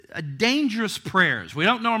dangerous prayers. We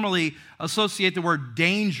don't normally associate the word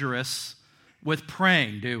dangerous with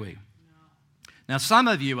praying, do we? Now, some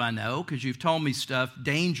of you I know, because you've told me stuff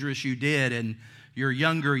dangerous you did in your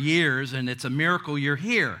younger years, and it's a miracle you're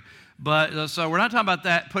here. But so we're not talking about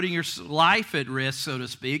that, putting your life at risk, so to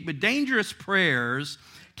speak, but dangerous prayers.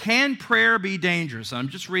 Can prayer be dangerous? I'm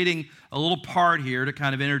just reading a little part here to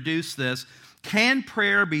kind of introduce this. Can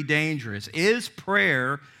prayer be dangerous? Is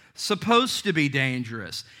prayer supposed to be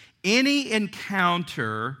dangerous? Any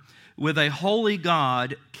encounter with a holy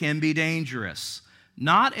God can be dangerous.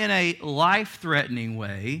 Not in a life-threatening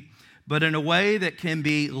way, but in a way that can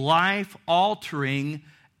be life-altering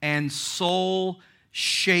and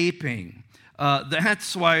soul-shaping.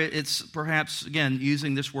 That's why it's perhaps, again,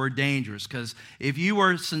 using this word dangerous, because if you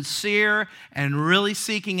are sincere and really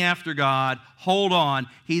seeking after God, hold on,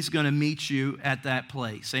 He's going to meet you at that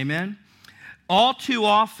place. Amen? All too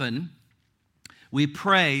often, we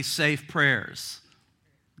pray safe prayers,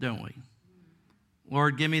 don't we?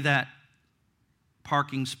 Lord, give me that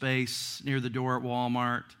parking space near the door at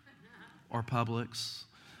Walmart or Publix.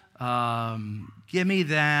 Give me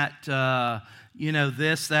that,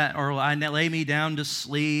 this, that, or lay me down to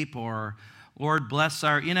sleep, or Lord, bless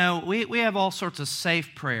our, we have all sorts of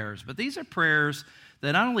safe prayers, but these are prayers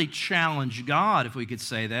that not only challenge God, if we could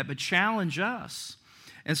say that, but challenge us.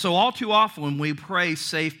 And so all too often when we pray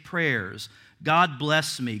safe prayers, God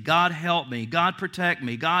bless me, God help me, God protect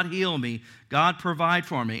me, God heal me, God provide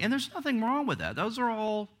for me. And there's nothing wrong with that. Those are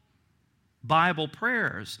all Bible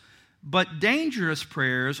prayers. But dangerous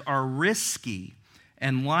prayers are risky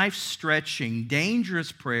and life-stretching.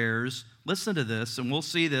 Dangerous prayers, listen to this, and we'll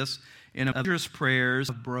see this in dangerous prayers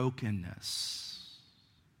of brokenness.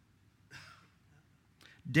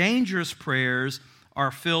 Dangerous prayers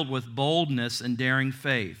are filled with boldness and daring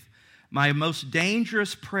faith. My most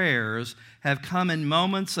dangerous prayers have come in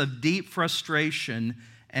moments of deep frustration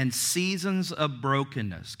and seasons of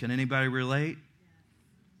brokenness. Can anybody relate?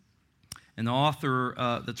 And the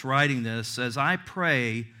author that's writing this says, I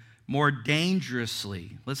pray more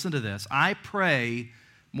dangerously. Listen to this. I pray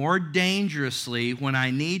more dangerously when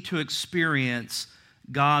I need to experience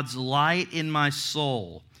God's light in my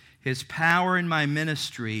soul, His power in my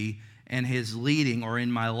ministry, and His leading, or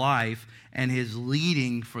in my life, and His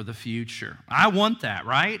leading for the future. I want that,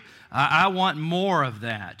 right? I want more of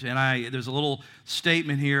that. And there's a little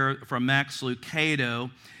statement here from Max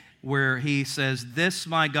Lucado where he says, this,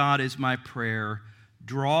 my God, is my prayer.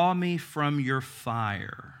 Draw me from your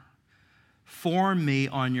fire. Form me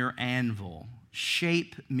on your anvil.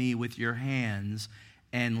 Shape me with your hands,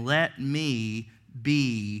 and let me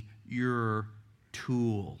be your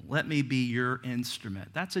tool. Let me be your instrument.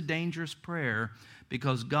 That's a dangerous prayer,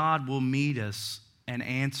 because God will meet us and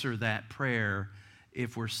answer that prayer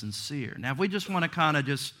if we're sincere. Now, if we just want to kind of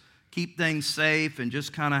just keep things safe and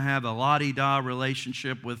just kind of have a la-di-da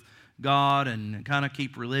relationship with God and kind of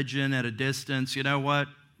keep religion at a distance, you know what?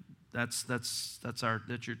 That's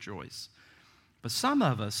your choice. But some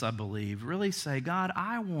of us, I believe, really say, God,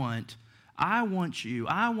 I want you.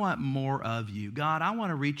 I want more of you. God, I want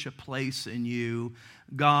to reach a place in you,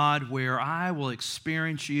 God, where I will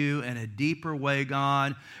experience you in a deeper way,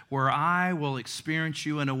 God, where I will experience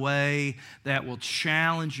you in a way that will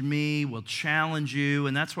challenge me, will challenge you.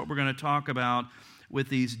 And that's what we're going to talk about with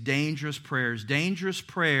these dangerous prayers. Dangerous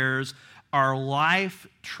prayers are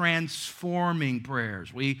life-transforming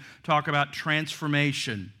prayers. We talk about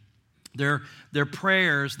transformation. They're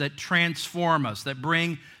prayers that transform us, that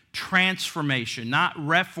bring transformation, not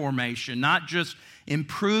reformation, not just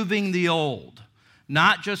improving the old,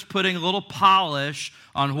 not just putting a little polish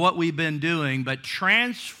on what we've been doing, but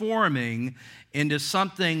transforming into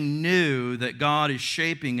something new that God is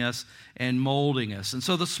shaping us and molding us. And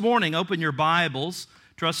so this morning, open your Bibles.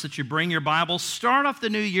 Trust that you bring your Bibles. Start off the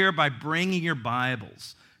new year by bringing your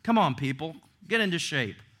Bibles. Come on, people. Get into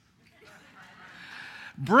shape.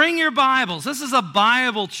 Bring your Bibles. This is a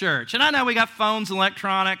Bible church. And I know we got phones and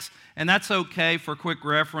electronics, and that's okay for quick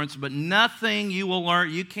reference, but nothing you will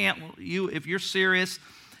learn, if you're serious,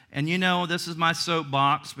 and this is my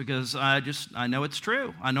soapbox because I know it's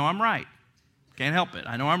true. I know I'm right. Can't help it.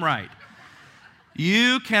 I know I'm right.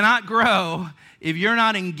 You cannot grow if you're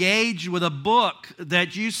not engaged with a book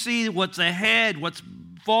that you see what's ahead, what's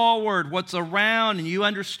forward, what's around, and you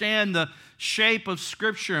understand the shape of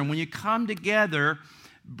Scripture. And when you come together,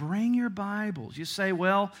 bring your Bibles. You say,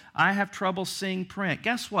 well, I have trouble seeing print.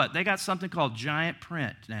 Guess what? They got something called giant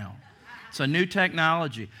print now. It's a new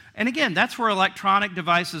technology. And again, that's where electronic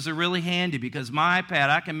devices are really handy, because my iPad,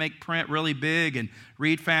 I can make print really big and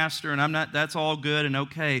read faster, and that's all good and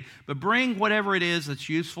okay. But bring whatever it is that's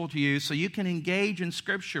useful to you so you can engage in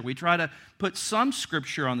Scripture. We try to put some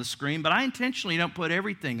Scripture on the screen, but I intentionally don't put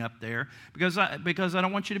everything up there because I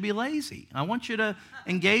don't want you to be lazy. I want you to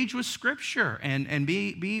engage with Scripture and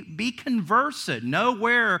be conversant. Know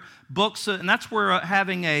where books, and that's where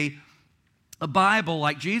having a Bible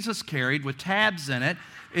like Jesus carried with tabs in it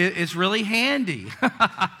is really handy.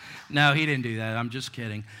 No, he didn't do that. I'm just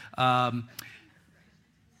kidding.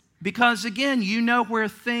 Because, again, you know where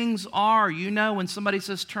things are. You know when somebody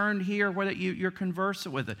says turn here, whether you're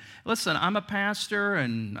conversant with it. Listen, I'm a pastor,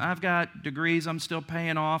 and I've got degrees I'm still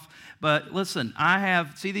paying off. But listen,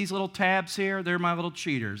 see these little tabs here? They're my little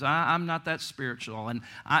cheaters. I'm not that spiritual. And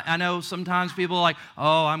I know sometimes people are like,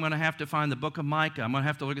 oh, I'm going to have to find the book of Micah. I'm going to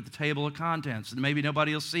have to look at the table of contents, and maybe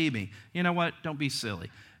nobody will see me. You know what? Don't be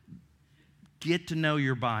silly. Get to know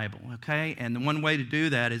your Bible, okay? And the one way to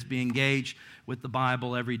do that is be engaged with the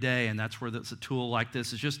Bible every day, and that's where a tool like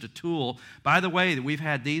this is just a tool. By the way, we've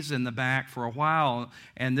had these in the back for a while,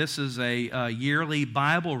 and this is a yearly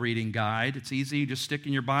Bible reading guide. It's easy. You just stick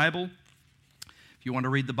in your Bible. If you want to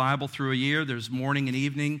read the Bible through a year, there's morning and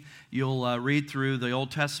evening. You'll read through the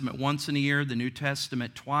Old Testament once in a year, the New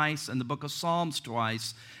Testament twice, and the book of Psalms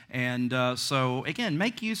twice. And so, again,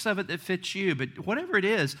 make use of it that fits you. But whatever it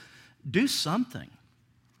is, do something.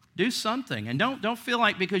 Do something. And don't feel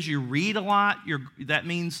like because you read a lot, that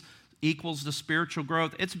means equals to spiritual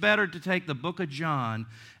growth. It's better to take the book of John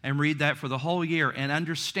and read that for the whole year and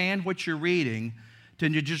understand what you're reading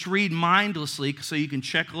than to just read mindlessly so you can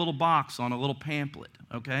check a little box on a little pamphlet,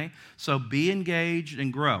 okay? So be engaged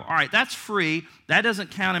and grow. All right, that's free. That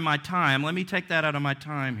doesn't count in my time. Let me take that out of my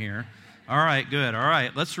time here. All right, good. All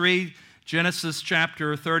right, let's read Genesis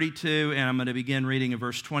chapter 32, and I'm going to begin reading in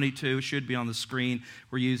verse 22. It should be on the screen.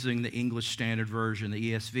 We're using the English Standard Version,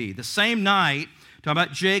 the ESV. The same night, talking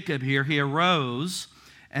about Jacob here, he arose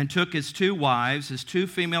and took his 2 wives, his 2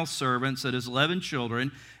 female servants, and his 11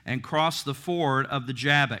 children, and crossed the ford of the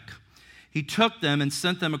Jabbok. He took them and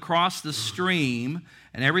sent them across the stream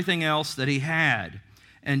and everything else that he had.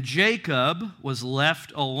 And Jacob was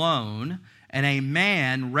left alone, and a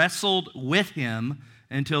man wrestled with him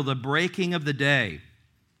until the breaking of the day.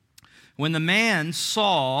 When the man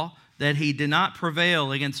saw that he did not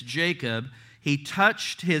prevail against Jacob, he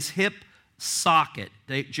touched his hip socket.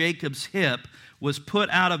 Jacob's hip was put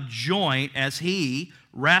out of joint as he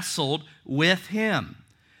wrestled with him.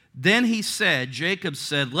 Then Jacob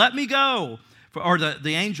said, let me go. Or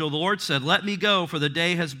the angel of the Lord said, let me go, for the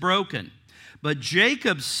day has broken. But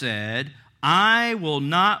Jacob said, I will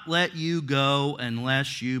not let you go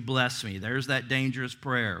unless you bless me. There's that dangerous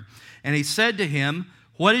prayer. And he said to him,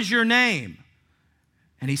 what is your name?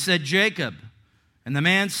 And he said, Jacob. And the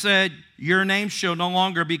man said, your name shall no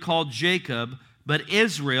longer be called Jacob, but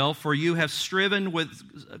Israel, for you have striven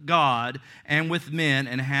with God and with men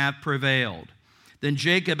and have prevailed. Then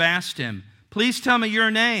Jacob asked him, please tell me your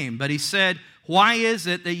name. But he said, why is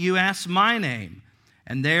it that you ask my name?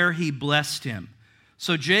 And there he blessed him.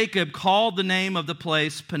 So Jacob called the name of the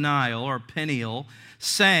place Peniel,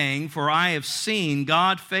 saying, for I have seen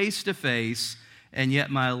God face to face, and yet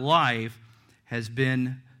my life has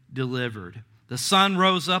been delivered. The sun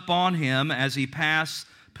rose up on him as he passed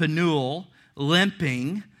Penuel,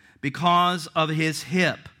 limping because of his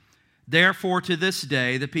hip. Therefore, to this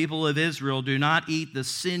day, the people of Israel do not eat the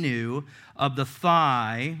sinew of the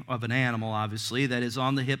thigh of an animal, obviously, that is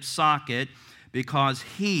on the hip socket, because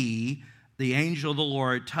the angel of the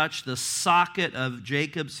Lord, touched the socket of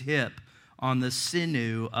Jacob's hip on the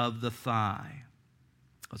sinew of the thigh.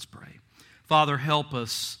 Let's pray. Father, help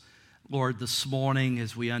us, Lord, this morning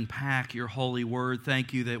as we unpack your holy word.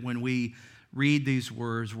 Thank you that when we read these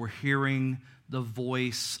words, we're hearing the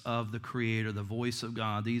voice of the Creator, the voice of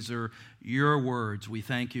God. These are your words. We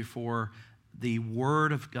thank you for the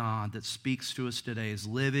word of God that speaks to us today as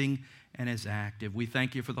living and as active. We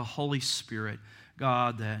thank you for the Holy Spirit,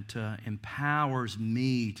 God, that empowers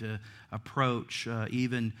me to approach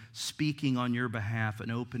even speaking on your behalf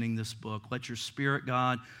and opening this book. Let your Spirit,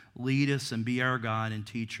 God, lead us and be our God and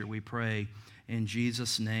teacher, we pray. In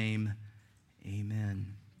Jesus' name,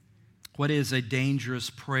 amen. What is a dangerous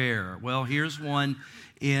prayer? Well, here's one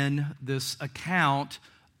in this account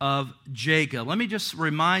of Jacob. Let me just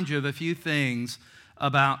remind you of a few things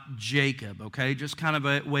about Jacob, okay? Just kind of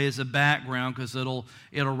a way as a background, because it'll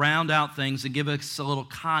round out things and give us a little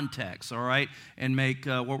context, all right? And make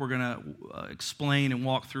what we're going to explain and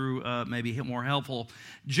walk through maybe more helpful.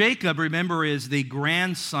 Jacob, remember, is the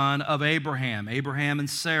grandson of Abraham and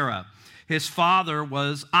Sarah. His father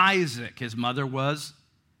was Isaac. His mother was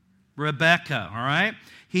Rebekah, all right?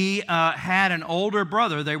 He had an older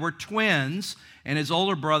brother. They were twins, and his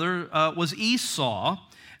older brother was Esau.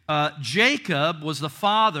 Jacob was the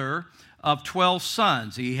father of 12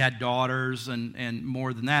 sons. He had daughters and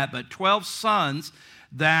more than that, but 12 sons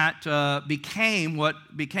that was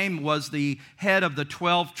the head of the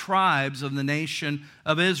 12 tribes of the nation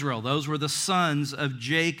of Israel. Those were the sons of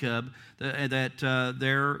Jacob, his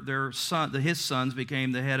sons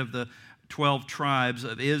became the head of the 12 tribes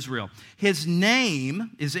of Israel. His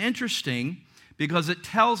name is interesting because it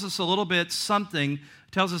tells us something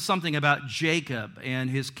about Jacob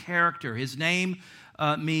and his character. His name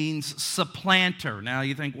means supplanter. Now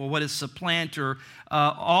you think, well, what is supplanter?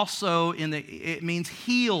 It means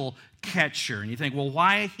heel catcher. And you think, well,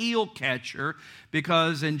 why a heel catcher?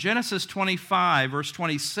 Because in Genesis 25, verse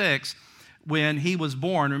 26, when he was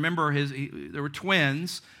born, remember there were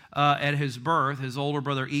twins at his birth, his older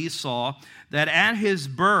brother Esau, that at his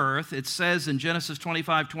birth, it says in Genesis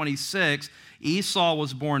 25:26, Esau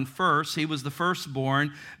was born first. He was the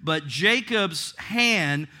firstborn, but Jacob's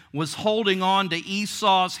hand was holding on to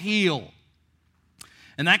Esau's heel.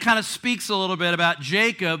 And that kind of speaks a little bit about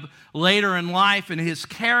Jacob later in life and his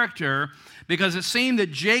character, because it seemed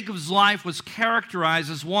that Jacob's life was characterized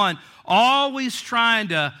as one always trying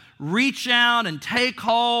to reach out and take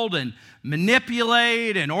hold and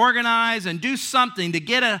manipulate and organize and do something to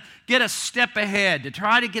get a step ahead, to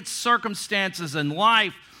try to get circumstances in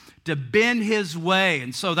life to bend his way.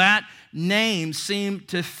 And so that name seemed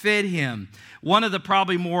to fit him. One of the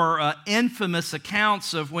probably more infamous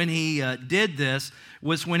accounts of when he did this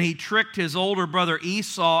was when he tricked his older brother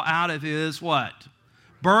Esau out of his what?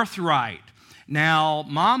 Birthright. Now,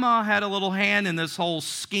 Mama had a little hand in this whole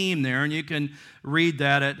scheme there, and you can read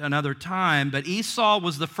that at another time. But Esau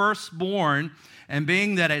was the firstborn, and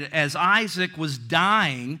being that as Isaac was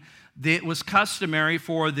dying, it was customary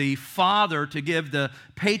for the father to give the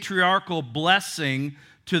patriarchal blessing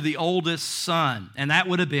to the oldest son, and that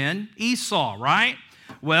would have been Esau, right?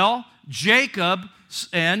 Well, Jacob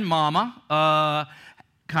and Mama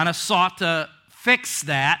kind of sought to fix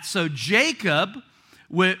that. So Jacob,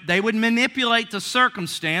 they would manipulate the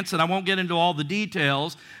circumstance, and I won't get into all the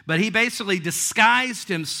details, but he basically disguised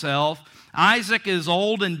himself. Isaac is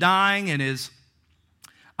old and dying, and his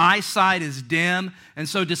eyesight is dim, and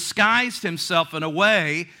so disguised himself in a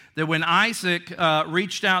way that when Isaac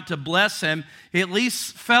reached out to bless him, he at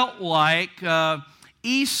least felt like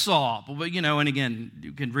Esau. But, and again,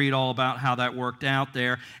 you can read all about how that worked out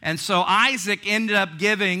there. And so Isaac ended up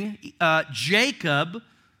giving Jacob,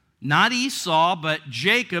 not Esau, but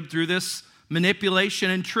Jacob, through this manipulation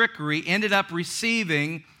and trickery, ended up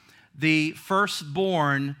receiving the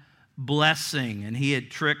firstborn blessing. And he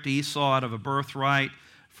had tricked Esau out of a birthright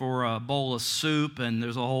for a bowl of soup, and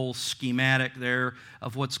there's a whole schematic there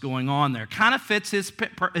of what's going on there. Kind of fits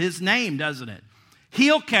his name, doesn't it?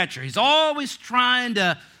 Heel catcher. He's always trying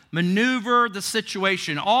to maneuver the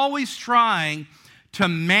situation, always trying to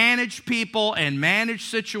manage people and manage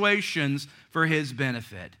situations for his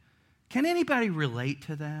benefit. Can anybody relate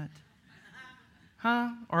to that? Huh?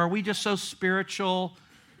 Or are we just so spiritual?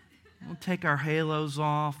 We'll take our halos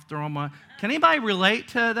off, throw them on. Can anybody relate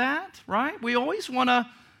to that, right? We always want to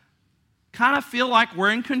kind of feel like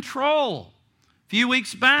we're in control. A few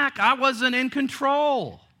weeks back, I wasn't in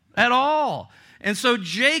control at all. And so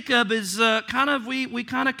Jacob is we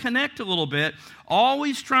kind of connect a little bit,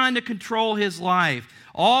 always trying to control his life,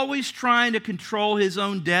 always trying to control his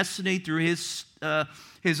own destiny through his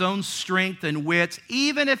own strength and wits,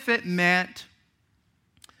 even if it meant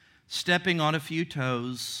stepping on a few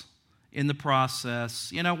toes in the process.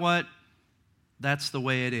 You know what? That's the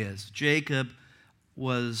way it is. Jacob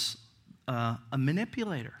was a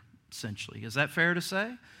manipulator, essentially. Is that fair to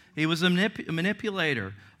say? He was a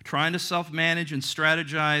manipulator, trying to self-manage and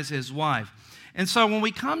strategize his wife. And so when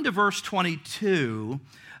we come to verse 22,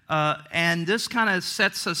 and this kind of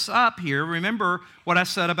sets us up here, remember what I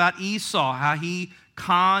said about Esau, how he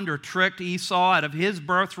conned or tricked Esau out of his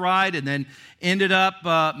birthright, and then ended up,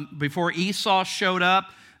 before Esau showed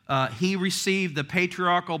up, he received the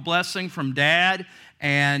patriarchal blessing from dad.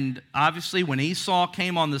 And obviously when Esau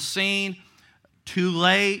came on the scene, too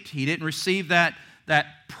late, he didn't receive that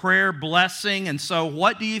prayer blessing. And so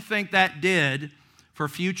what do you think that did for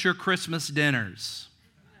future Christmas dinners?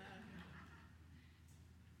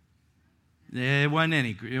 It wasn't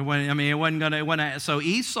any. So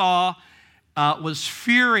Esau was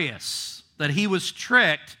furious that he was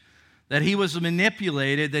tricked, that he was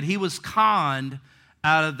manipulated, that he was conned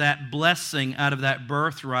out of that blessing, out of that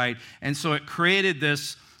birthright. And so it created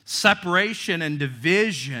this separation and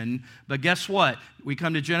division. But guess what? We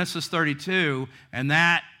come to Genesis 32, and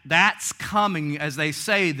that's coming, as they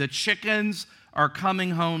say, the chickens are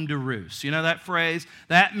coming home to roost. You know that phrase?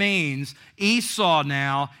 That means Esau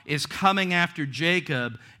now is coming after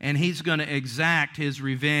Jacob, and he's going to exact his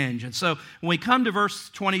revenge. And so when we come to verse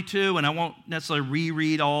 22, and I won't necessarily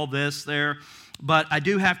reread all this there, but I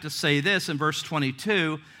do have to say this in verse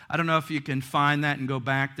 22. I don't know if you can find that and go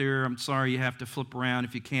back there. I'm sorry, you have to flip around.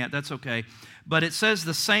 If you can't, that's okay. But it says,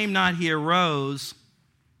 the same night he arose,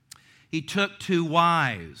 he took 2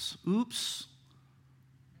 wives. Oops.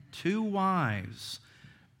 2 wives.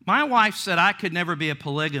 My wife said I could never be a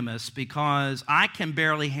polygamist because I can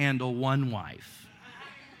barely handle 1 wife.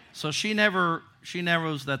 So she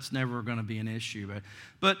knows that's never going to be an issue.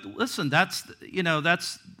 But listen,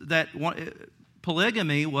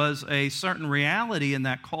 polygamy was a certain reality in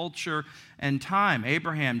that culture and time.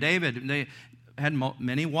 Abraham, David, they had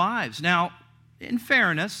many wives. Now, in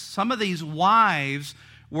fairness, some of these wives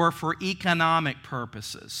were for economic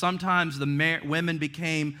purposes. Sometimes the women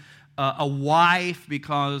became a wife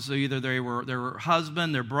because either they were their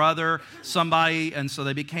husband, their brother, somebody, and so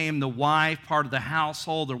they became the wife, part of the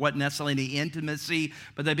household. There wasn't necessarily any intimacy,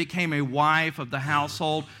 but they became a wife of the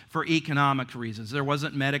household for economic reasons. There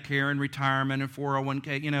wasn't Medicare and retirement and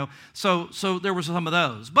 401k, so there was some of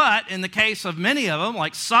those. But in the case of many of them,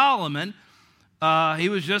 like Solomon, he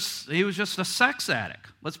was just a sex addict.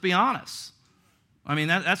 Let's be honest. I mean,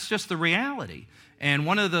 that's just the reality. And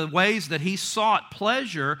one of the ways that he sought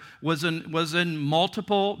pleasure was in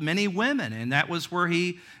many women, and that was where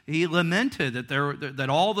he lamented that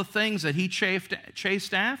all the things that he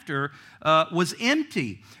chased after was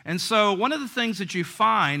empty. And so one of the things that you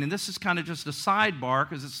find, and this is kind of just a sidebar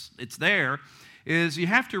because it's there, is you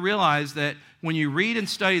have to realize that when you read and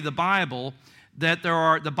study the Bible, that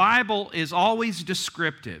the Bible is always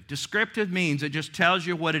descriptive. Descriptive means it just tells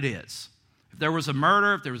you what it is. If there was a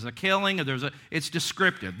murder, if there was a killing, it's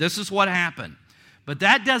descriptive. This is what happened. But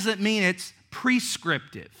that doesn't mean it's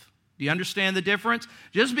prescriptive. Do you understand the difference?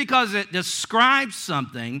 Just because it describes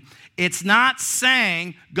something, it's not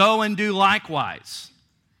saying go and do likewise.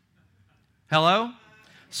 Hello?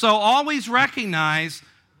 So always recognize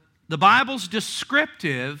the Bible's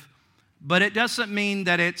descriptive, but it doesn't mean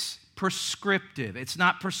that it's prescriptive. It's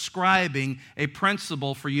not prescribing a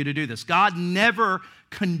principle for you to do this. God never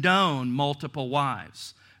condoned multiple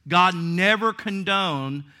wives. God never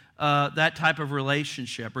condoned that type of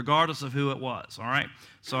relationship, regardless of who it was, all right?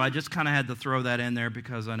 So I just kind of had to throw that in there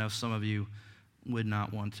because I know some of you would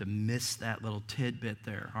not want to miss that little tidbit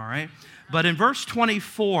there, all right? But in verse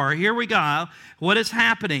 24, here we go. What is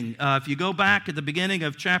happening? If you go back at the beginning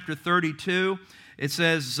of chapter 32, it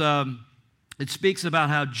says, it speaks about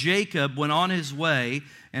how Jacob went on his way,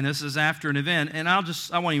 and this is after an event, and I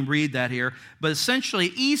won't even read that here, but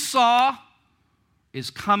essentially Esau is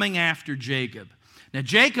coming after Jacob. Now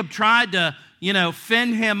Jacob tried to,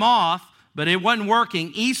 fend him off, but it wasn't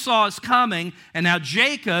working. Esau is coming, and now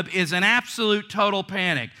Jacob is in absolute total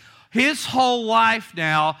panic. His whole life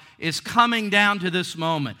now is coming down to this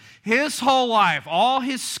moment. His whole life, all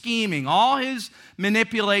his scheming, all his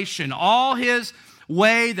manipulation, all his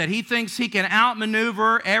way that he thinks he can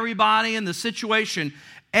outmaneuver everybody in the situation,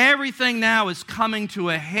 everything now is coming to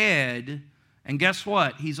a head, and guess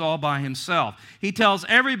what? He's all by himself. He tells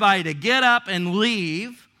everybody to get up and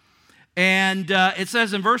leave, and it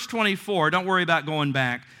says in verse 24, don't worry about going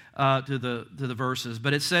back to the verses,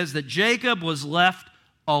 but it says that Jacob was left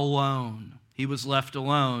alone. He was left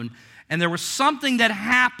alone, and there was something that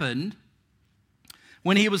happened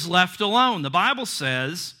when he was left alone. The Bible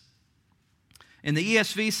says, and the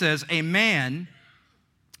ESV says, a man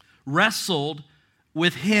wrestled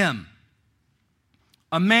with him.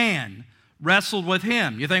 A man wrestled with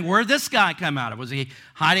him. You think, where did this guy come out of? Was he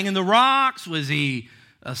hiding in the rocks? Was he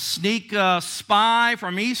a sneak spy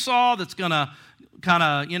from Esau that's going to kind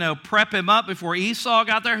of, prep him up before Esau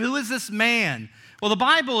got there? Who is this man? Well, the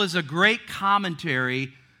Bible is a great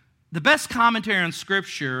commentary. The best commentary on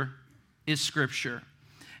Scripture is Scripture.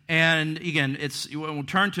 And again, we'll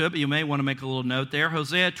turn to it, but you may want to make a little note there.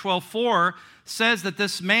 Hosea 12:4 says that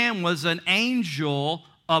this man was an angel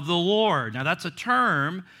of the Lord. Now, that's a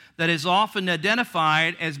term that is often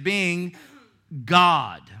identified as being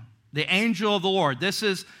God, the angel of the Lord. This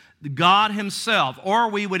is God himself, or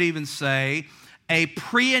we would even say a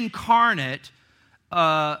pre-incarnate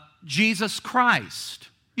Jesus Christ.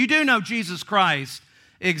 You do know Jesus Christ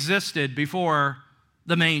existed before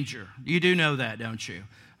the manger. You do know that, don't you?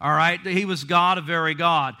 All right, he was God, a very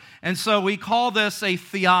God. And so we call this a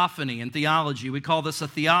theophany in theology. We call this a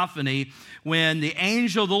theophany when the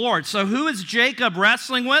angel of the Lord. So who is Jacob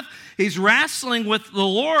wrestling with? He's wrestling with the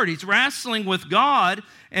Lord. He's wrestling with God,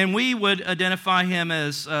 and we would identify him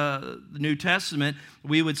as the New Testament.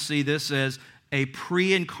 We would see this as a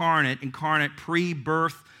incarnate,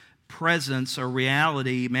 pre-birth presence or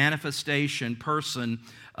reality, manifestation, person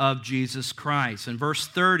of Jesus Christ. In verse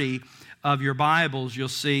 30 of your Bibles, you'll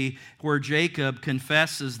see where Jacob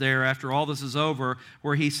confesses there after all this is over,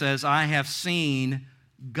 where he says, I have seen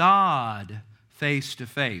God face to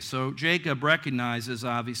face. So Jacob recognizes,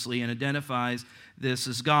 obviously, and identifies this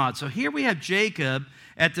as God. So here we have Jacob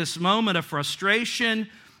at this moment of frustration,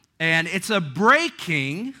 and it's a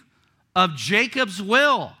breaking of Jacob's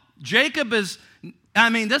will. This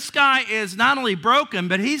guy is not only broken,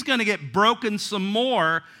 but he's going to get broken some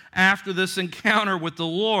more after this encounter with the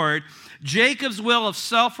Lord. Jacob's will of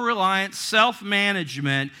self-reliance,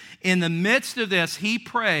 self-management, in the midst of this, he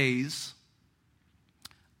prays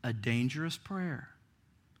a dangerous prayer.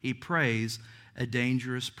 He prays a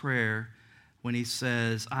dangerous prayer when he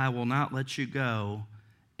says, I will not let you go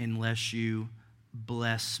unless you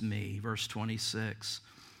bless me. Verse 26.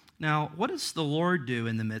 Now, what does the Lord do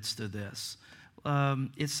in the midst of this?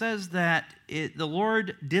 It says that the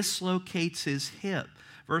Lord dislocates his hip.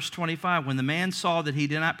 Verse 25, when the man saw that he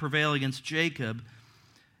did not prevail against Jacob,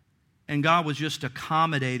 and God was just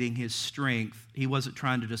accommodating his strength, he wasn't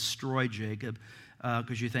trying to destroy Jacob,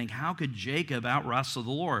 because you think, how could Jacob out-wrestle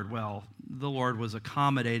the Lord? Well, the Lord was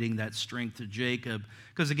accommodating that strength to Jacob,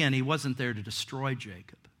 because again, he wasn't there to destroy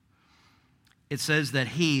Jacob. It says that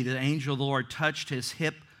the angel of the Lord, touched his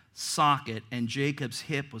hip socket, and Jacob's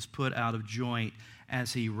hip was put out of joint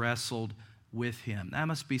as he wrestled with him. That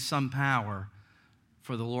must be some power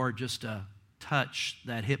for the Lord just to touch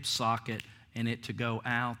that hip socket and it to go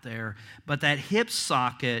out there. But that hip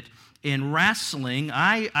socket in wrestling,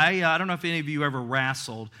 I don't know if any of you ever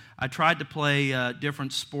wrestled. I tried to play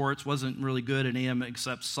different sports, wasn't really good at them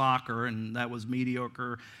except soccer, and that was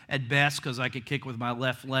mediocre at best because I could kick with my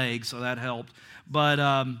left leg, so that helped. But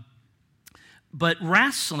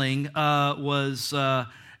wrestling was that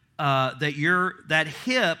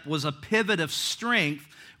hip was a pivot of strength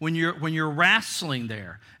when you're wrestling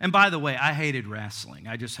there. And by the way, I hated wrestling.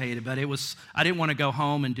 I just hated it. But I didn't want to go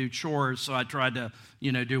home and do chores, so I tried to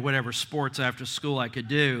do whatever sports after school I could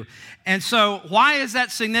do. And so why is that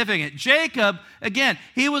significant? Jacob, again,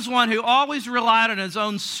 he was one who always relied on his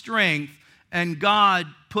own strength, and God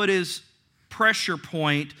put his pressure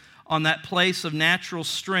point on that place of natural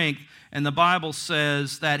strength. And the Bible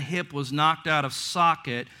says that hip was knocked out of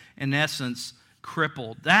socket, in essence,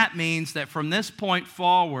 crippled. That means that from this point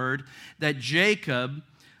forward, that Jacob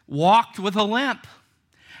walked with a limp.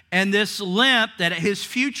 And this limp, that his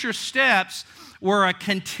future steps were a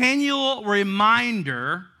continual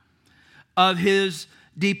reminder of his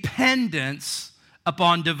dependence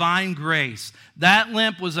upon divine grace. That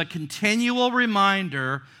limp was a continual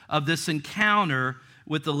reminder of this encounter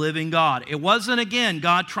with the living God. It wasn't, again,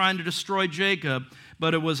 God trying to destroy Jacob,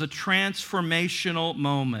 but it was a transformational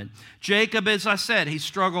moment. Jacob, as I said, he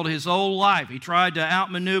struggled his whole life. He tried to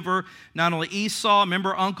outmaneuver not only Esau,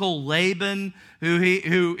 remember Uncle Laban, who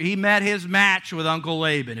he met his match with Uncle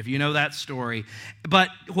Laban, if you know that story. But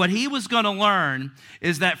what he was going to learn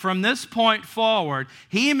is that from this point forward,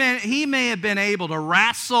 he may have been able to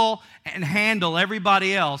wrestle and handle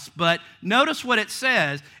everybody else, but notice what it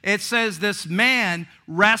says. It says this man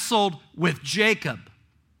wrestled with Jacob.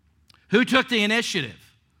 Who took the initiative?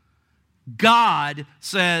 God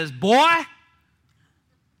says, boy,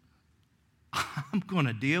 I'm going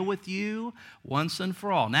to deal with you once and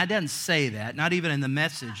for all. Now, it doesn't say that. Not even in the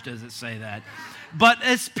message does it say that. But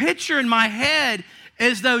this picture in my head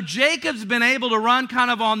is though Jacob's been able to run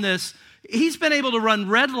kind of on this, he's been able to run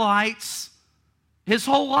red lights his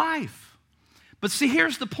whole life. But see,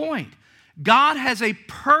 here's the point. God has a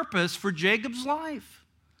purpose for Jacob's life.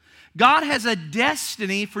 God has a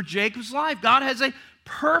destiny for Jacob's life. God has a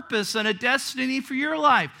purpose and a destiny for your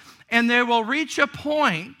life. And there will reach a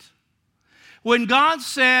point when God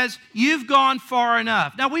says, you've gone far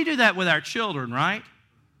enough. Now, we do that with our children, right?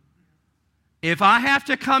 If I have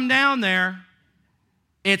to come down there,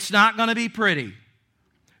 it's not going to be pretty.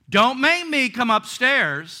 Don't make me come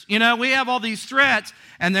upstairs. We have all these threats,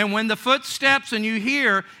 and then when the footsteps and you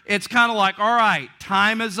hear, it's kind of like, all right,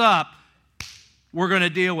 time is up. We're going to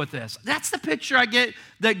deal with this. That's the picture I get,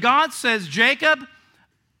 that God says, Jacob,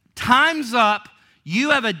 time's up. You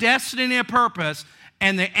have a destiny, a purpose.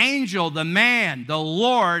 And the angel, the man, the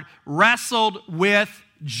Lord wrestled with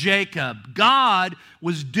Jacob. God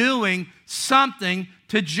was doing something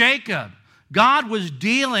to Jacob. God was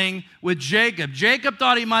dealing with Jacob. Jacob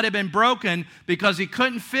thought he might have been broken because he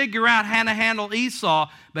couldn't figure out how to handle Esau,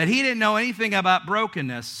 but he didn't know anything about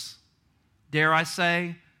brokenness. Dare I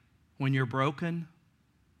say, when you're broken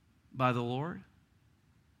by the Lord?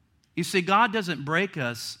 You see, God doesn't break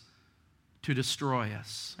us to destroy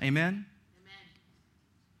us. Amen?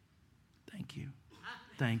 Thank you.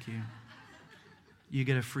 Thank you. You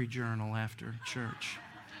get a free journal after church.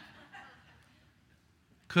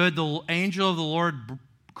 Could the angel of the Lord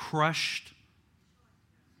crushed?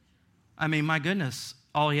 I mean, my goodness,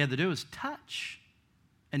 all he had to do was touch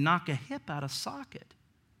and knock a hip out of socket.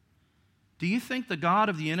 Do you think the God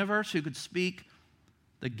of the universe, who could speak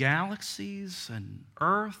the galaxies and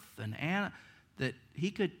earth and that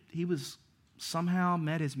he was somehow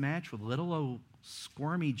met his match with little old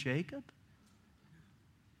squirmy Jacob?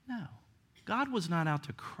 No. God was not out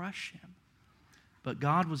to crush him, but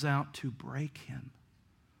God was out to break him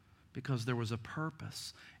because there was a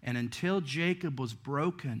purpose. And until Jacob was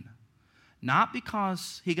broken, not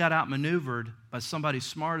because he got outmaneuvered by somebody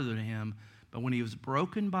smarter than him, but when he was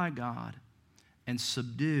broken by God and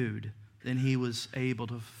subdued, then he was able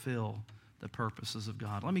to fulfill the purposes of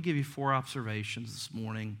God. Let me give you 4 observations this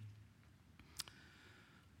morning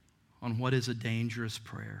on what is a dangerous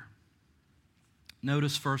prayer.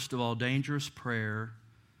 Notice, first of all, dangerous prayer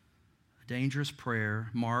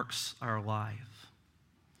marks our life.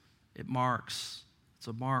 It's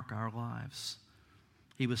a mark our lives.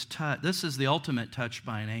 He was touched. This is the ultimate touch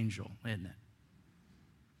by an angel, isn't it?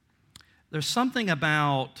 There's something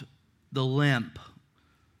about the limp,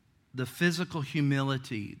 the physical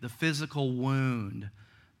humility, the physical wound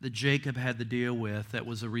that Jacob had to deal with that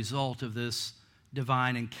was a result of this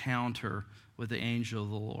divine encounter with the angel of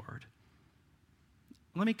the Lord.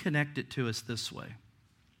 Let me connect it to us this way.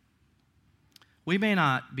 We may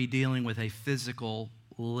not be dealing with a physical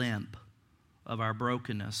limp of our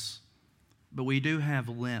brokenness, but we do have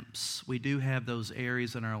limps. We do have those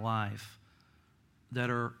areas in our life that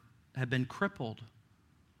have been crippled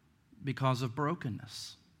because of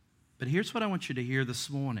brokenness. But here's what I want you to hear this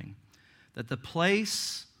morning, that the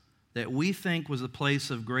place that we think was the place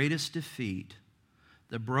of greatest defeat,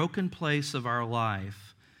 the broken place of our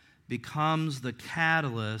life, becomes the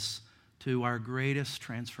catalyst to our greatest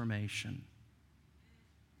transformation.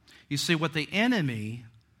 You see, what the enemy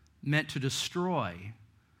meant to destroy,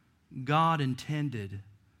 God intended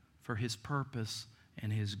for his purpose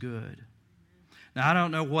and his good. Now, I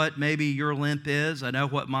don't know what maybe your limp is. I know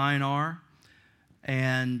what mine are.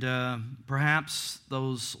 And perhaps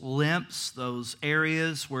those limps, those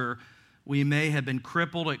areas where we may have been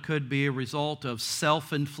crippled, it could be a result of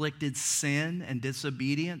self-inflicted sin and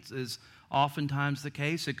disobedience is oftentimes the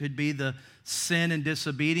case. It could be the sin and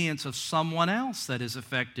disobedience of someone else that has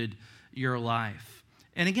affected your life.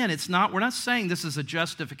 And again, we're not saying this is a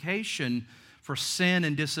justification for sin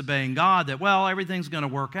and disobeying God, that, well, everything's going to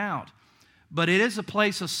work out. But it is a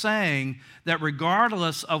place of saying that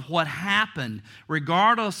regardless of what happened,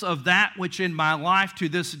 regardless of that which in my life to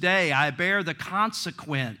this day, I bear the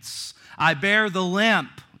consequence. I bear the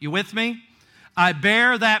limp. You with me? I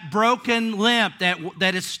bear that broken limp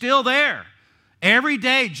that is still there. Every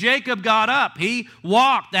day Jacob got up, he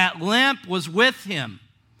walked, that limp was with him.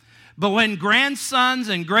 But when grandsons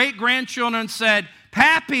and great-grandchildren said,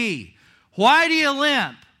 "Pappy, why do you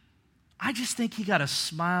limp?" I just think he got a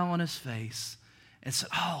smile on his face and said,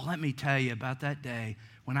 "Oh, let me tell you about that day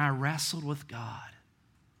when I wrestled with God,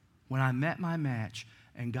 when I met my match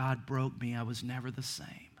and God broke me. I was never the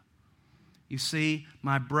same." You see,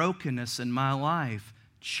 my brokenness in my life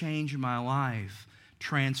changed my life,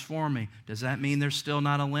 transformed me. Does that mean there's still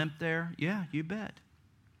not a limp there? Yeah, you bet.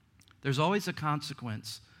 There's always a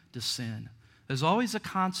consequence to sin. There's always a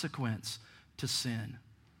consequence to sin.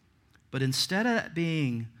 But instead of that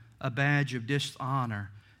being a badge of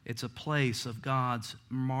dishonor, it's a place of God's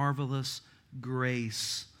marvelous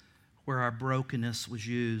grace where our brokenness was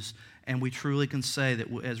used. And we truly can say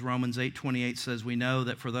that, as Romans 8:28 says, we know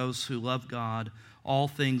that for those who love God, all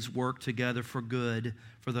things work together for good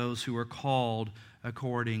for those who are called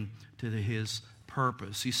according to his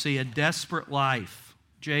purpose. You see, a desperate life,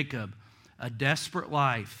 Jacob, a desperate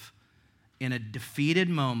life in a defeated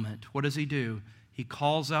moment, what does he do? He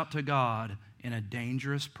calls out to God in a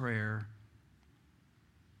dangerous prayer.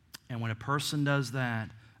 And when a person does that,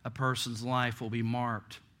 a person's life will be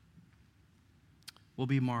marked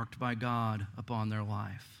by God upon their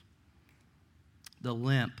life. The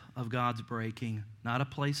limp of God's breaking, not a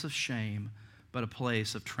place of shame, but a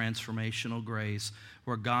place of transformational grace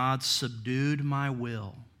where God subdued my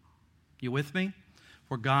will. You with me?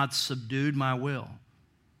 Where God subdued my will.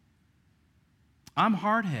 I'm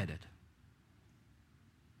hard-headed.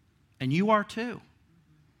 And you are too.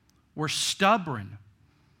 We're stubborn.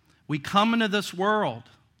 We come into this world.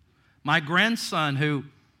 My grandson, who,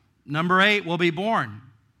 number 8, will be born.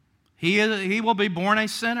 He will be born a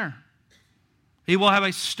sinner. He will have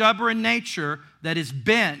a stubborn nature that is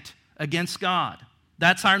bent against God.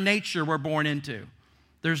 That's our nature we're born into.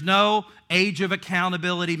 There's no age of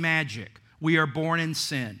accountability magic. We are born in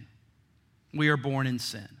sin. We are born in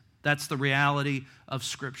sin. That's the reality of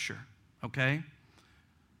Scripture, okay?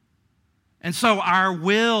 And so our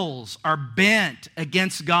wills are bent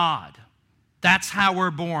against God. That's how we're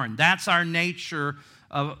born. That's our nature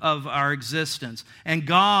of our existence. And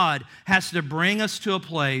God has to bring us to a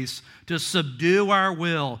place to subdue our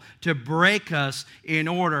will, to break us in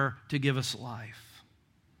order to give us life.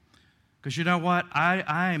 Because you know what?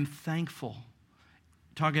 I am thankful.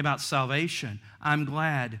 Talking about salvation, I'm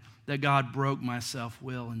glad that God broke my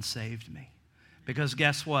self-will and saved me. Because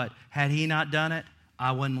guess what? Had He not done it,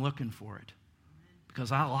 I wasn't looking for it.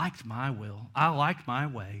 Because I liked my will. I liked my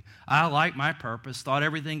way. I liked my purpose, thought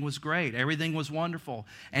everything was great. Everything was wonderful.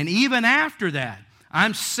 And even after that,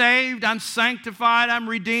 I'm saved, I'm sanctified, I'm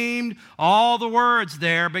redeemed, all the words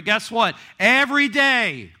there. But guess what? Every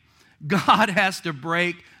day, God has to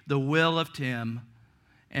break the will of Tim.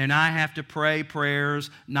 And I have to pray prayers,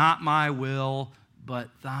 not my will, but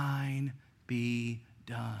thine be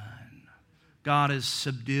done. God is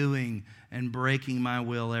subduing and breaking my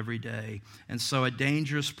will every day. And so a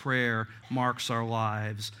dangerous prayer marks our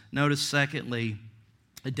lives. Notice, secondly,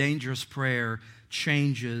 a dangerous prayer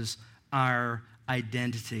changes our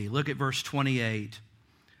identity. Look at verse 28.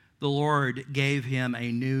 The Lord gave him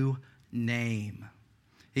a new name.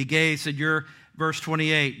 He said, verse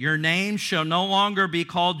 28, your name shall no longer be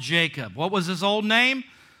called Jacob. What was his old name?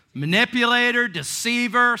 Manipulator,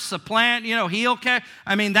 deceiver, supplant, heel catch.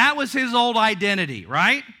 That was his old identity,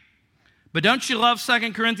 right? But don't you love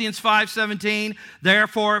 2 Corinthians 5:17?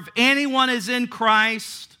 Therefore, if anyone is in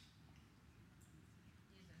Christ,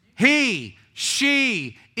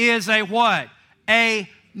 she is a what? A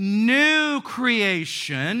new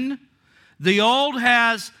creation. The old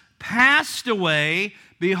has passed away.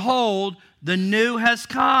 Behold, the new has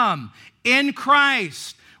come. In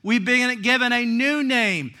Christ, we've been given a new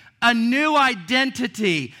name, a new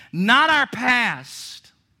identity, not our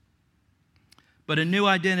past, but a new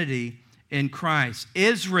identity in Christ.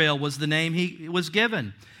 Israel was the name he was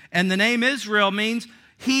given. And the name Israel means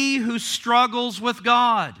he who struggles with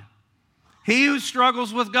God. He who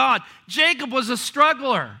struggles with God. Jacob was a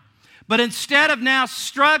struggler. But instead of now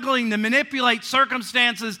struggling to manipulate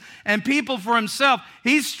circumstances and people for himself,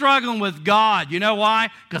 he's struggling with God. You know why?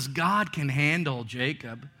 Because God can handle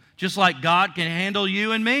Jacob, just like God can handle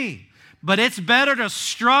you and me. But it's better to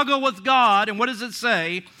struggle with God. And what does it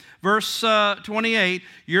say? Verse 28,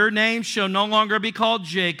 your name shall no longer be called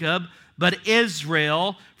Jacob, but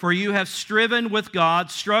Israel, for you have striven with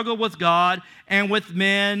God, struggled with God and with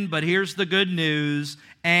men, but here's the good news,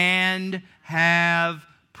 and have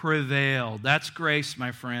prevailed. That's grace,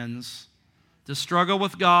 my friends. To struggle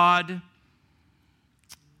with God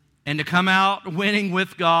and to come out winning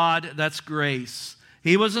with God, that's grace.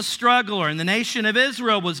 He was a struggler, and the nation of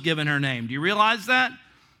Israel was given her name. Do you realize that?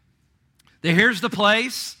 Here's the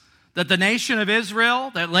place that the nation of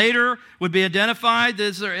Israel, that later would be identified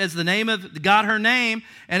as the name of God, her name,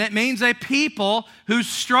 and it means a people who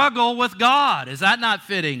struggle with God. Is that not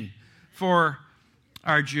fitting for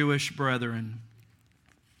our Jewish brethren?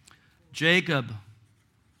 Jacob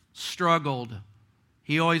struggled.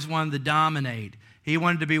 He always wanted to dominate. He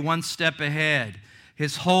wanted to be one step ahead.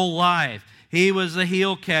 His whole life, he was a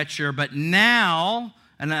heel catcher. But now,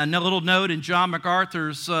 and a little note in John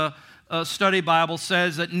MacArthur's study Bible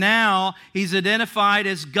says that now he's identified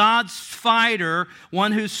as God's fighter,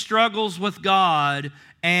 one who struggles with God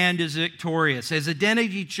and is victorious. His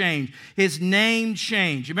identity changed. His name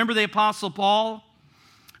changed. You remember the Apostle Paul?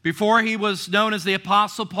 Before he was known as the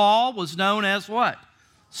Apostle Paul, was known as what?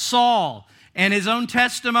 Saul. And his own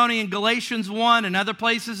testimony in Galatians 1 and other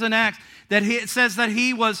places in Acts, it says that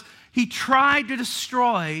he tried to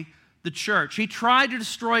destroy the church. He tried to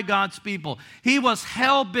destroy God's people. He was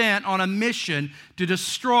hell-bent on a mission to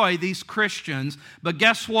destroy these Christians. But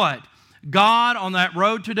guess what? God, on that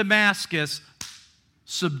road to Damascus,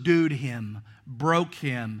 subdued him, broke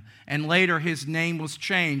him, and later his name was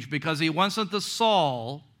changed because he wasn't the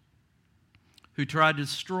Saul who tried to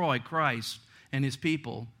destroy Christ and his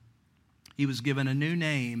people. He was given a new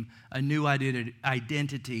name, a new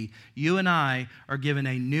identity. You and I are given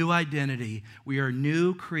a new identity. We are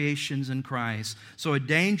new creations in Christ. So a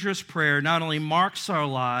dangerous prayer not only marks our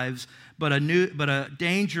lives, but a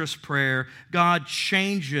dangerous prayer. God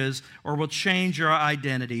changes or will change our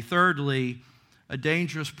identity. Thirdly, a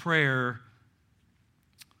dangerous prayer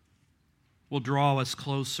will draw us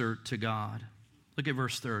closer to God. Look at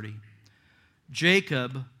verse 30.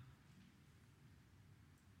 Jacob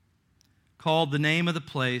called the name of the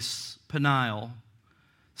place Peniel,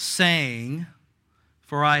 saying,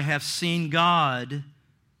 "For I have seen God,"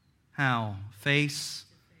 how? Face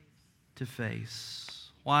to face.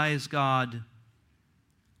 Why is God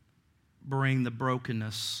bring the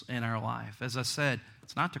brokenness in our life? As I said,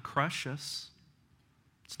 it's not to crush us.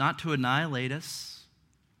 It's not to annihilate us.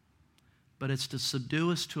 But it's to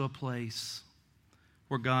subdue us to a place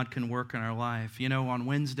where God can work in our life. You know, on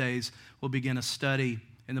Wednesdays, we'll begin a study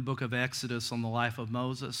in the book of Exodus on the life of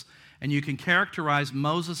Moses. And you can characterize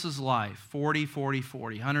Moses' life, 40, 40,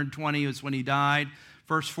 40. 120 is when he died.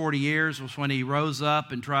 First 40 years was when he rose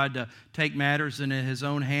up and tried to take matters into his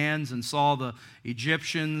own hands and saw the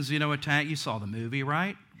Egyptians, attack. You saw the movie,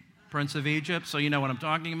 right? Prince of Egypt, so you know what I'm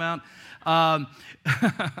talking about.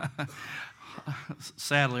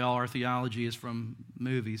 Sadly, all our theology is from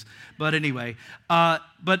movies. But anyway,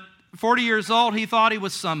 but 40 years old, he thought he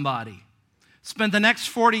was somebody. Spent the next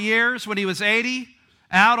 40 years when he was 80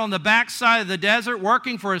 out on the backside of the desert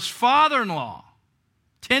working for his father-in-law,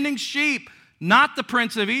 tending sheep, not the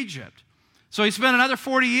Prince of Egypt. So he spent another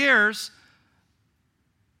 40 years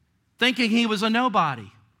thinking he was a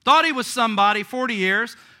nobody. Thought he was somebody, 40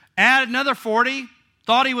 years. Add another 40,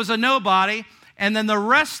 thought he was a nobody. And then the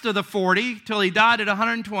rest of the 40, till he died at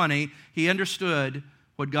 120, he understood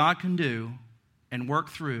what God can do and work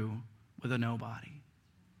through with a nobody.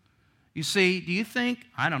 You see, do you think,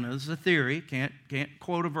 I don't know, this is a theory, can't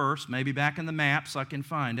quote a verse, maybe back in the maps I can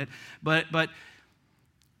find it, but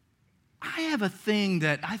I have a thing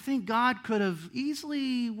that I think God could have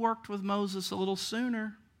easily worked with Moses a little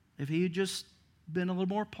sooner if he had just been a little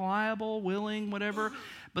more pliable, willing, whatever.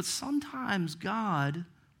 But sometimes God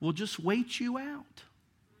will just wait you out.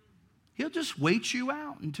 He'll just wait you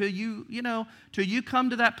out until till you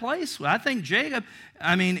come to that place. I think Jacob,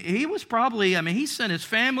 he was probably, he sent his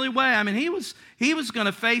family away. He was going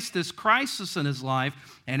to face this crisis in his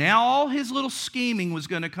life, and now all his little scheming was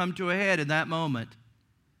going to come to a head in that moment.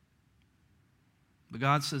 But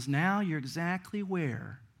God says, now you're exactly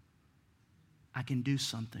where I can do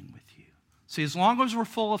something with you. See, as long as we're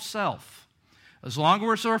full of self, as long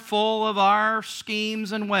as we're full of our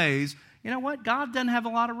schemes and ways, you know what? God doesn't have a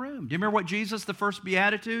lot of room. Do you remember what Jesus, the first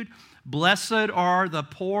beatitude? Blessed are the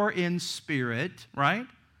poor in spirit, right?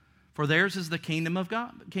 For theirs is the kingdom of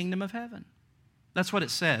God, kingdom of heaven. That's what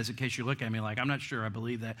it says, in case you look at me like, I'm not sure I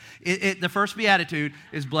believe that. The first beatitude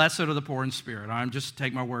is blessed are the poor in spirit. I'm just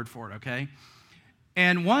take my word for it, okay?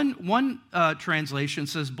 And one translation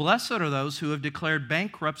says, blessed are those who have declared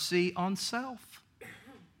bankruptcy on self.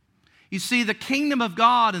 You see, the kingdom of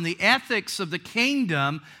God and the ethics of the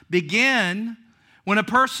kingdom begin when a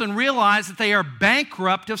person realizes that they are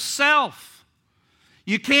bankrupt of self.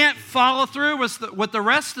 You can't follow through with the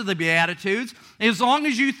rest of the Beatitudes as long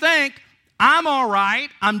as you think, I'm all right,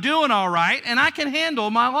 I'm doing all right, and I can handle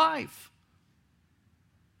my life.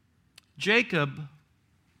 Jacob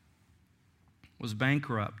was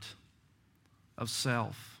bankrupt of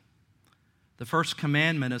self. The first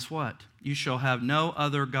commandment is what? You shall have no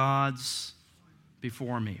other gods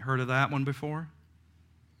before me. Heard of that one before?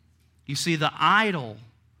 You see, the idol.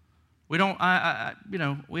 We don't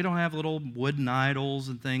have little wooden idols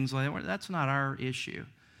and things like that. That's not our issue.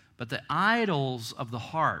 But the idols of the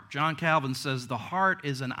heart. John Calvin says the heart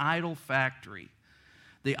is an idol factory.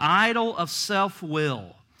 The idol of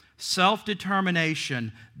self-will,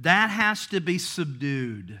 self-determination, that has to be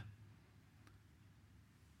subdued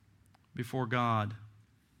before God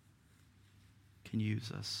can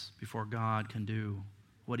use us, before God can do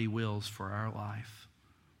what He wills for our life.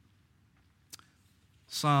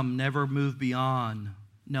 Some never move beyond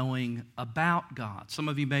knowing about God. Some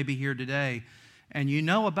of you may be here today and you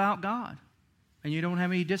know about God and you don't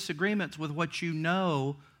have any disagreements with what you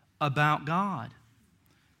know about God.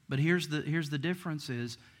 But here's the difference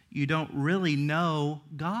is you don't really know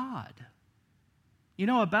God. You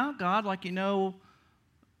know about God like you know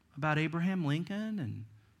about Abraham Lincoln and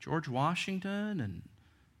George Washington and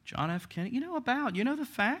John F. Kennedy. You know the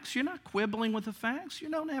facts. You're not quibbling with the facts. You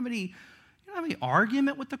don't have any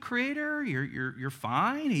argument with the Creator. You're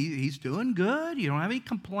fine. He's doing good. You don't have any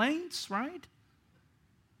complaints, right?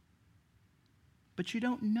 But you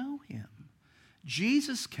don't know Him.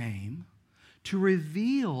 Jesus came to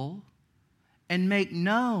reveal and make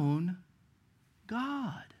known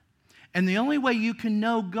God. And the only way you can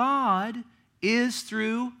know God is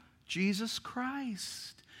through Jesus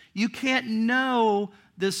Christ. You can't know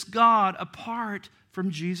this God apart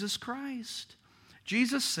from Jesus Christ.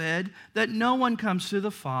 Jesus said that no one comes to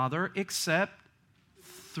the Father except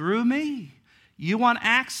through me. You want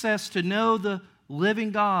access to know the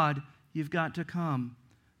living God, you've got to come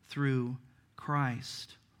through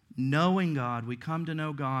Christ. Knowing God, we come to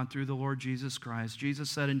know God through the Lord Jesus Christ. Jesus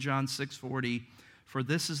said in John 6:40, "For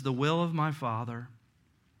this is the will of my Father,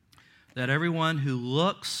 that everyone who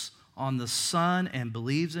looks on the Son and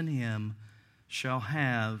believes in him shall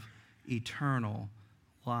have eternal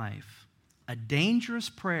life." A dangerous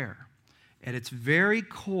prayer, at its very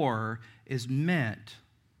core, is meant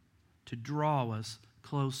to draw us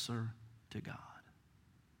closer to God.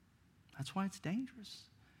 That's why it's dangerous.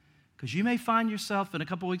 Because you may find yourself, in a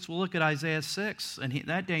couple weeks, we'll look at Isaiah 6 and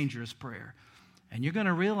that dangerous prayer. And you're going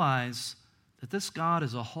to realize that this God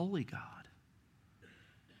is a holy God.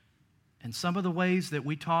 And some of the ways that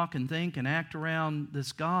we talk and think and act around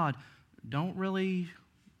this God don't really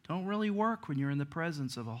work when you're in the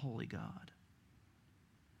presence of a holy God.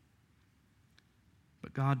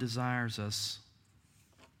 But God desires us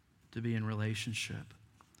to be in relationship.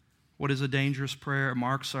 What is a dangerous prayer? It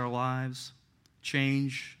marks our lives,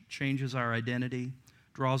 changes our identity,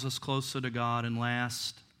 draws us closer to God, and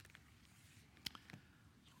last,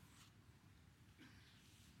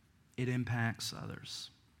 it impacts others.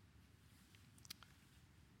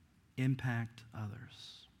 Impact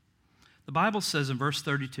others. The Bible says in verse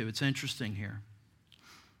 32, it's interesting here.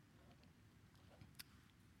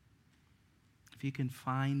 If you can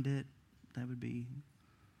find it, that would be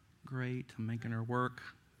great. I'm making her work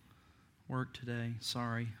today.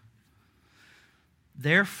 Sorry.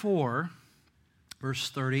 Therefore, verse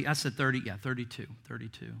 30, I said 30, 32.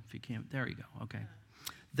 If you can't, there you go. Okay.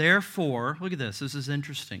 Therefore, look at this. This is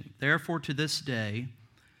interesting. Therefore, to this day,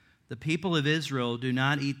 the people of Israel do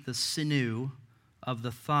not eat the sinew of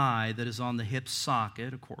the thigh that is on the hip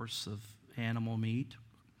socket, of course, of animal meat,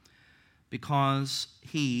 because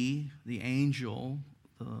he, the angel,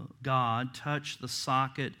 God, touched the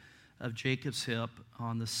socket of Jacob's hip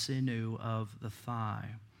on the sinew of the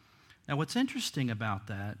thigh. Now, what's interesting about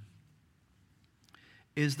that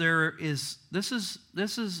is this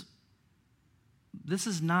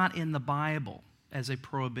is not in the Bible as a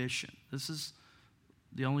prohibition. This is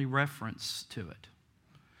the only reference to it.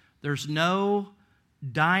 There's no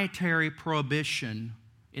dietary prohibition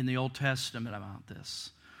in the Old Testament about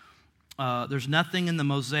this. There's nothing in the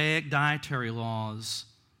Mosaic dietary laws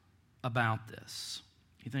about this.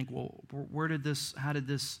 You think, well, how did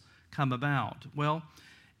this come about? Well,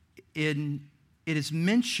 it is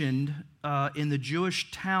mentioned in the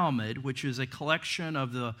Jewish Talmud, which is a collection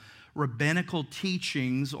of the rabbinical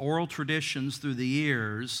teachings, oral traditions through the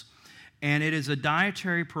years, and it is a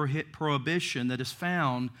dietary prohibition that is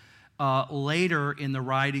found later in the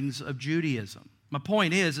writings of Judaism. My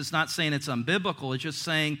point is, it's not saying it's unbiblical, it's just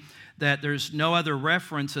saying that there's no other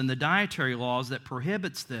reference in the dietary laws that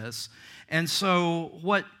prohibits this. And so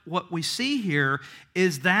what we see here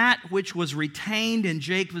is that which was retained in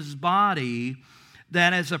Jacob's body,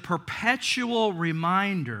 that as a perpetual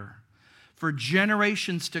reminder for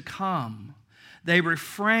generations to come, they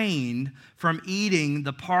refrained from eating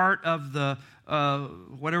the part of the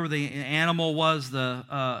whatever the animal was.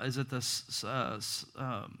 Is it the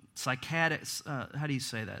sciatic? How do you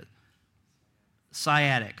say that?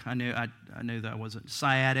 Sciatic. I knew that wasn't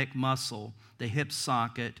sciatic muscle, the hip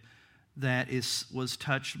socket that was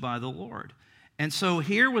touched by the Lord. And so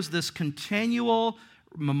here was this continual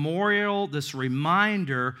memorial, this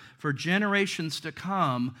reminder for generations to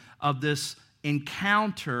come of this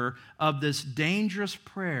encounter, of this dangerous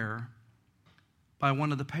prayer by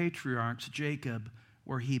one of the patriarchs, Jacob,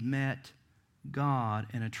 where he met God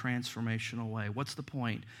in a transformational way. What's the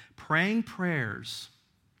point? Praying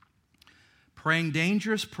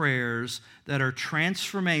dangerous prayers that are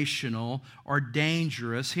transformational or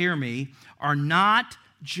dangerous, hear me, are not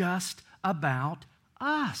just about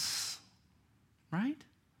us, right?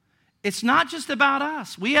 It's not just about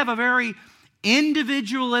us. We have a very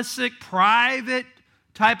individualistic, private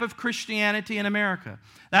type of Christianity in America.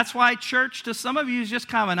 That's why church to some of you is just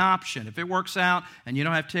kind of an option. If it works out and you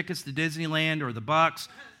don't have tickets to Disneyland or the Bucks,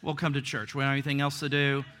 we'll come to church. We don't have anything else to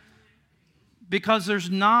do. Because there's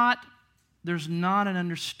not an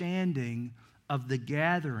understanding of the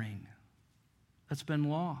gathering that's been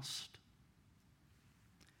lost.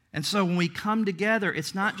 And so when we come together,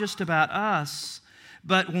 it's not just about us,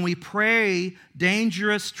 but when we pray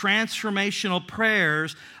dangerous, transformational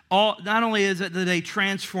prayers, not only is it that they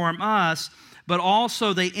transform us, but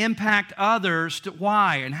also they impact others.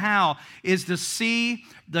 Why and how? Is to see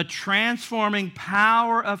the transforming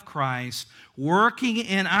power of Christ working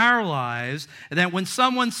in our lives, and that when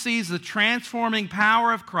someone sees the transforming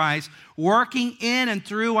power of Christ working in and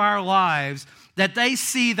through our lives, that they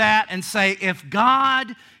see that and say, if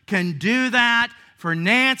God can do that for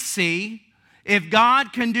Nancy, if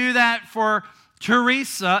God can do that for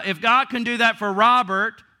Teresa, if God can do that for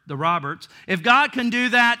Robert, the Roberts, if God can do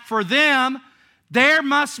that for them, there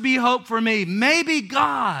must be hope for me. Maybe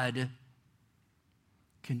God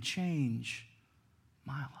can change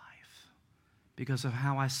my life because of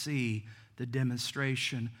how I see the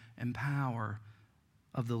demonstration and power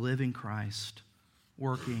of the living Christ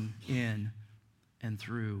working in and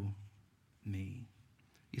through me.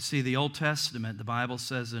 You see, the Old Testament, the Bible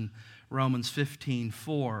says in Romans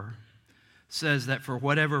 15:4, says that for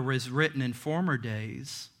whatever was written in former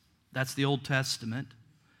days, that's the Old Testament,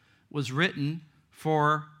 was written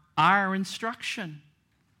for our instruction.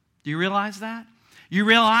 Do you realize that? You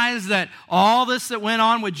realize that all this that went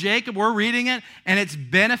on with Jacob, we're reading it, and it's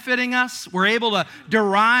benefiting us. We're able to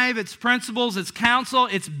derive its principles, its counsel.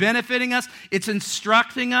 It's benefiting us. It's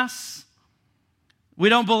instructing us. We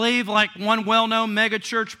don't believe, like one well-known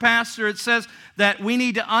megachurch pastor, it says that we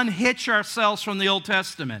need to unhitch ourselves from the Old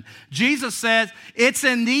Testament. Jesus says, it's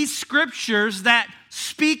in these scriptures that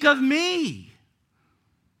speak of me.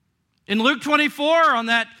 In Luke 24, on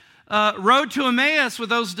that road to Emmaus with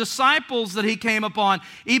those disciples that he came upon,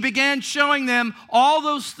 he began showing them all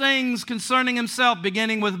those things concerning himself,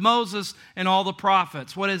 beginning with Moses and all the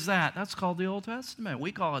prophets. What is that? That's called the Old Testament.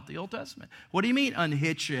 We call it the Old Testament. What do you mean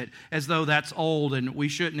unhitch it as though that's old and we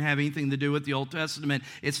shouldn't have anything to do with the Old Testament?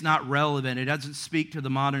 It's not relevant. It doesn't speak to the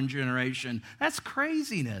modern generation. That's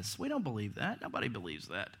craziness. We don't believe that. Nobody believes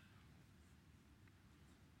that.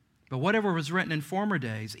 But whatever was written in former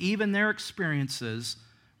days, even their experiences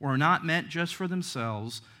were not meant just for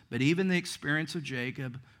themselves, but even the experience of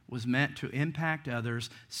Jacob was meant to impact others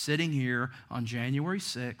sitting here on January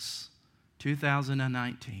 6,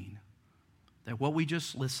 2019. That what we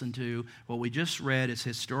just listened to, what we just read as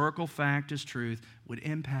historical fact, as truth, would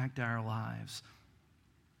impact our lives.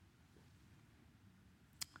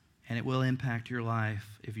 And it will impact your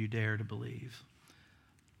life if you dare to believe.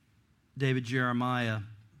 David Jeremiah,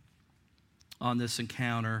 on this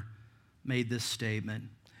encounter, made this statement.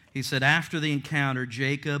 He said, after the encounter,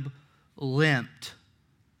 Jacob limped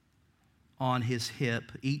on his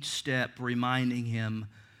hip, each step reminding him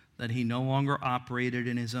that he no longer operated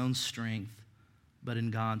in his own strength, but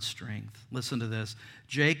in God's strength. Listen to this.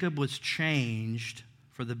 Jacob was changed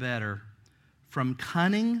for the better, from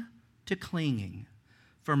cunning to clinging,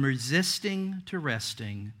 from resisting to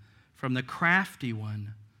resting, from the crafty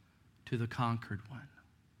one to the conquered one.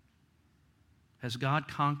 Has God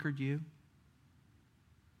conquered you?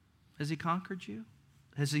 Has He conquered you?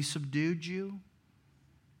 Has He subdued you?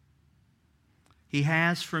 He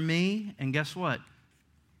has for me, and guess what?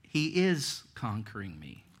 He is conquering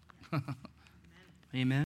me. Amen.